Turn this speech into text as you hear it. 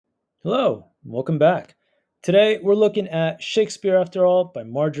Hello, welcome back. Today we're looking at Shakespeare After All by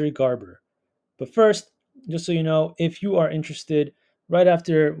Marjorie Garber. But first, just so you know, if you are interested, right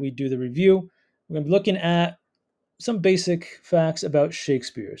after we do the review, we're going to be looking at some basic facts about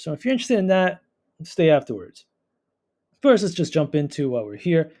Shakespeare. So if you're interested in that, stay afterwards. First, let's just jump into why we're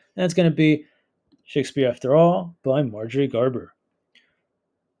here, and it's going to be Shakespeare After All by Marjorie Garber.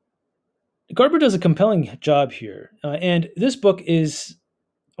 Garber does a compelling job here, and this book is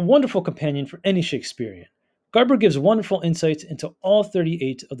a wonderful companion for any Shakespearean. Garber gives wonderful insights into all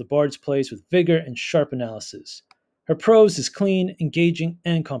 38 of the Bard's plays with vigor and sharp analysis. Her prose is clean, engaging,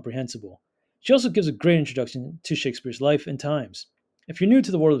 and comprehensible. She also gives a great introduction to Shakespeare's life and times. If you're new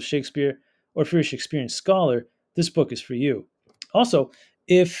to the world of Shakespeare, or if you're a Shakespearean scholar, this book is for you. Also,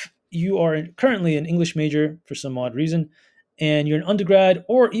 if you are currently an English major for some odd reason, and you're an undergrad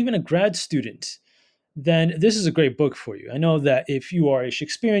or even a grad student, then this is a great book for you. I know that if you are a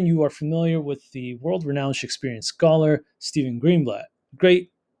Shakespearean, you are familiar with the world renowned Shakespearean scholar, Stephen Greenblatt.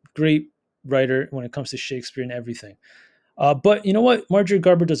 Great, great writer when it comes to Shakespeare and everything. But you know what? Marjorie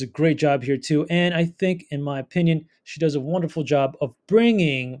Garber does a great job here too. And I think, in my opinion, she does a wonderful job of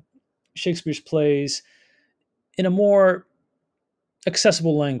bringing Shakespeare's plays in a more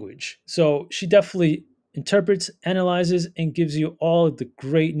accessible language. So she definitely interprets, analyzes, and gives you all of the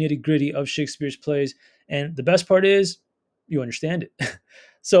great nitty gritty of Shakespeare's plays. And the best part is, you understand it.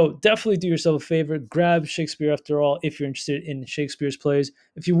 So definitely do yourself a favor. Grab Shakespeare After All if you're interested in Shakespeare's plays.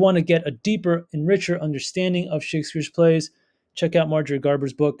 If you want to get a deeper and richer understanding of Shakespeare's plays, check out Marjorie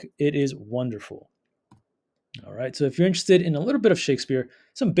Garber's book. It is wonderful. All right, so if you're interested in a little bit of Shakespeare,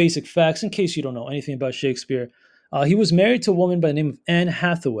 some basic facts in case you don't know anything about Shakespeare. He was married to a woman by the name of Anne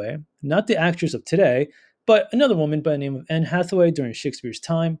Hathaway, not the actress of today, but another woman by the name of Anne Hathaway during Shakespeare's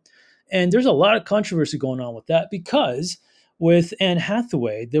time. And there's a lot of controversy going on with that because with Anne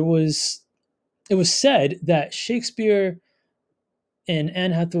Hathaway, it was said that Shakespeare and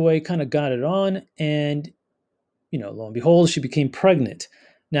Anne Hathaway kind of got it on, and lo and behold, she became pregnant.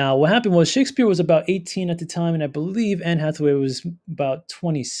 Now, what happened was Shakespeare was about 18 at the time, and I believe Anne Hathaway was about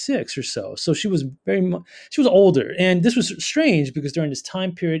 26 or so. So she was she was older, and this was strange because during this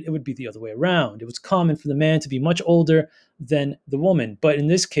time period, it would be the other way around. It was common for the man to be much older than the woman, but in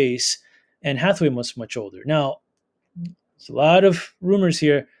this case, Anne Hathaway was much older. Now, there's a lot of rumors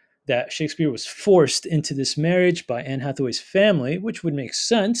here that Shakespeare was forced into this marriage by Anne Hathaway's family, which would make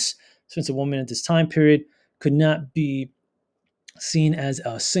sense since a woman at this time period could not be seen as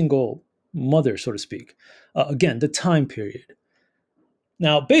a single mother, so to speak. Again, the time period.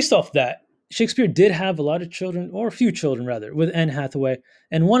 Now, based off that, Shakespeare did have a lot of children, or a few children rather, with Anne Hathaway,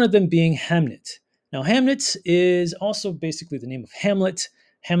 and one of them being Hamnet. Now, Hamnet is also basically the name of Hamlet.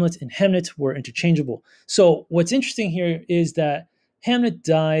 Hamlet and Hamnet were interchangeable. So, what's interesting here is that Hamlet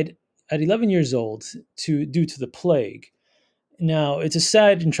died at 11 years old due to the plague. Now, it's a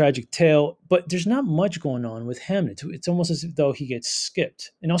sad and tragic tale, but there's not much going on with Hamlet. It's almost as though he gets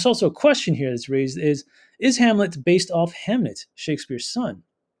skipped. And also a question here that's raised is Hamlet based off Hamnet, Shakespeare's son?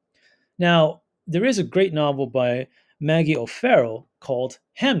 Now, there is a great novel by Maggie O'Farrell called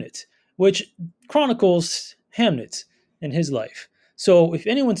Hamnet, which chronicles Hamlet and his life. So if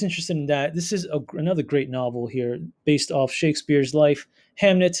anyone's interested in that, this is another great novel here based off Shakespeare's life,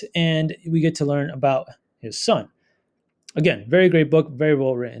 Hamlet, and we get to learn about his son. Again, very great book, very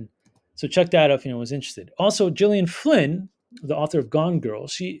well written. So check that out if anyone's interested. Also, Gillian Flynn, the author of Gone Girl,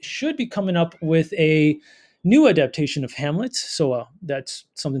 she should be coming up with a new adaptation of Hamlet. So that's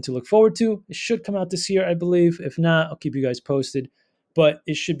something to look forward to. It should come out this year, I believe. If not, I'll keep you guys posted. But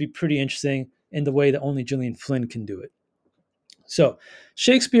it should be pretty interesting in the way that only Gillian Flynn can do it. So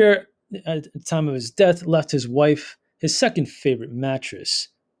Shakespeare, at the time of his death, left his wife his second favorite mattress.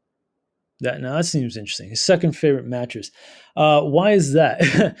 That seems interesting. His second favorite mattress. Why is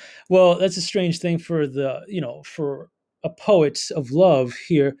that? Well, that's a strange thing for for a poet of love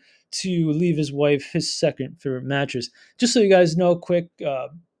here to leave his wife his second favorite mattress. Just so you guys know, quick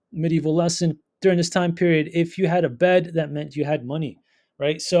medieval lesson. During this time period, if you had a bed, that meant you had money,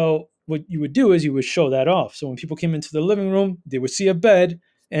 right? So what you would do is you would show that off. So when people came into the living room, they would see a bed,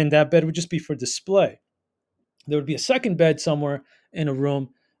 and that bed would just be for display. There would be a second bed somewhere in a room.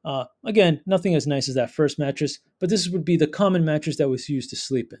 Again, nothing as nice as that first mattress, but this would be the common mattress that was used to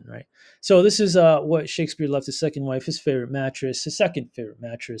sleep in, right? So this is what Shakespeare left his second wife, his favorite mattress, his second favorite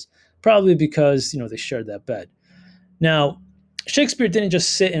mattress, probably because, they shared that bed. Now, Shakespeare didn't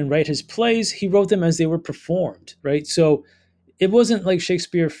just sit and write his plays, he wrote them as they were performed, right? So it wasn't like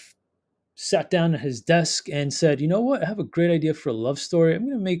Shakespeare sat down at his desk and said, you know what, I have a great idea for a love story. I'm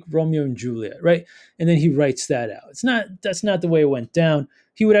going to make Romeo and Juliet, right? And then he writes that out. That's not the way it went down.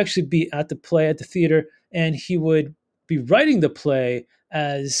 he would actually be at the play at the theater, and he would be writing the play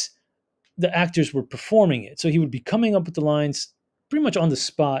as the actors were performing it. So he would be coming up with the lines pretty much on the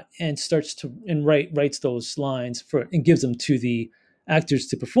spot and starts to and writes those lines for and gives them to the actors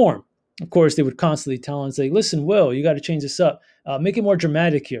to perform. Of course, they would constantly tell him, say, "Listen, Will, you got to change this up, make it more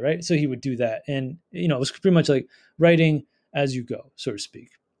dramatic here," right? So he would do that, and it was pretty much like writing as you go, so to speak.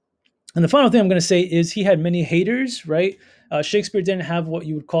 And the final thing I'm going to say is he had many haters, right? Shakespeare didn't have what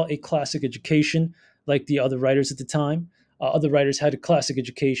you would call a classic education like the other writers at the time. Other writers had a classic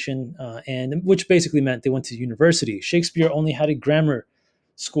education, and which basically meant they went to university. Shakespeare only had a grammar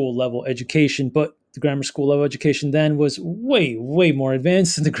school level education, but the grammar school level education then was way, way more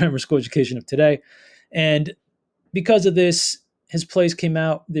advanced than the grammar school education of today. And because of this, his plays came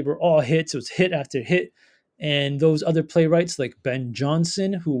out. They were all hits. It was hit after hit. And those other playwrights like Ben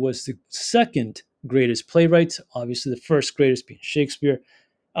Jonson, who was the second greatest playwright, obviously the first greatest being Shakespeare,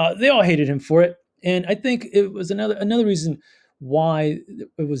 they all hated him for it. And I think it was another reason why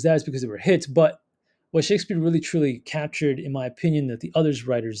it was that is because they were hits. But what Shakespeare really truly captured, in my opinion, that the others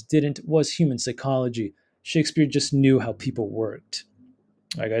writers didn't, was human psychology. Shakespeare just knew how people worked.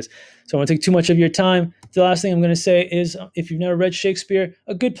 All right, guys. So I won't take too much of your time. The last thing I'm going to say is if you've never read Shakespeare,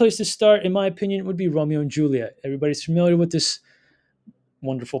 a good place to start, in my opinion, would be Romeo and Juliet. Everybody's familiar with this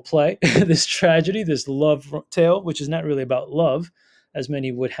wonderful play, this tragedy, this love tale, which is not really about love, as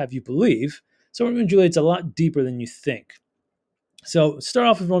many would have you believe. So Romeo and Juliet's a lot deeper than you think. So start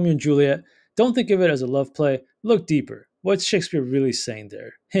off with Romeo and Juliet. Don't think of it as a love play. Look deeper. What's Shakespeare really saying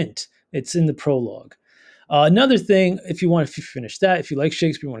there? Hint, it's in the prologue. Another thing, if you finish that, if you like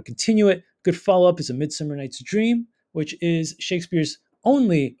Shakespeare, you want to continue it, good follow-up is A Midsummer Night's Dream, which is Shakespeare's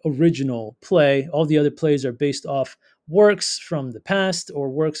only original play. All the other plays are based off works from the past or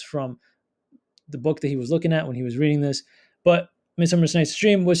works from the book that he was looking at when he was reading this. But Midsummer Night's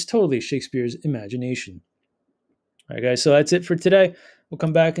Dream was totally Shakespeare's imagination. All right, guys, so that's it for today. We'll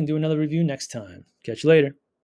come back and do another review next time. Catch you later.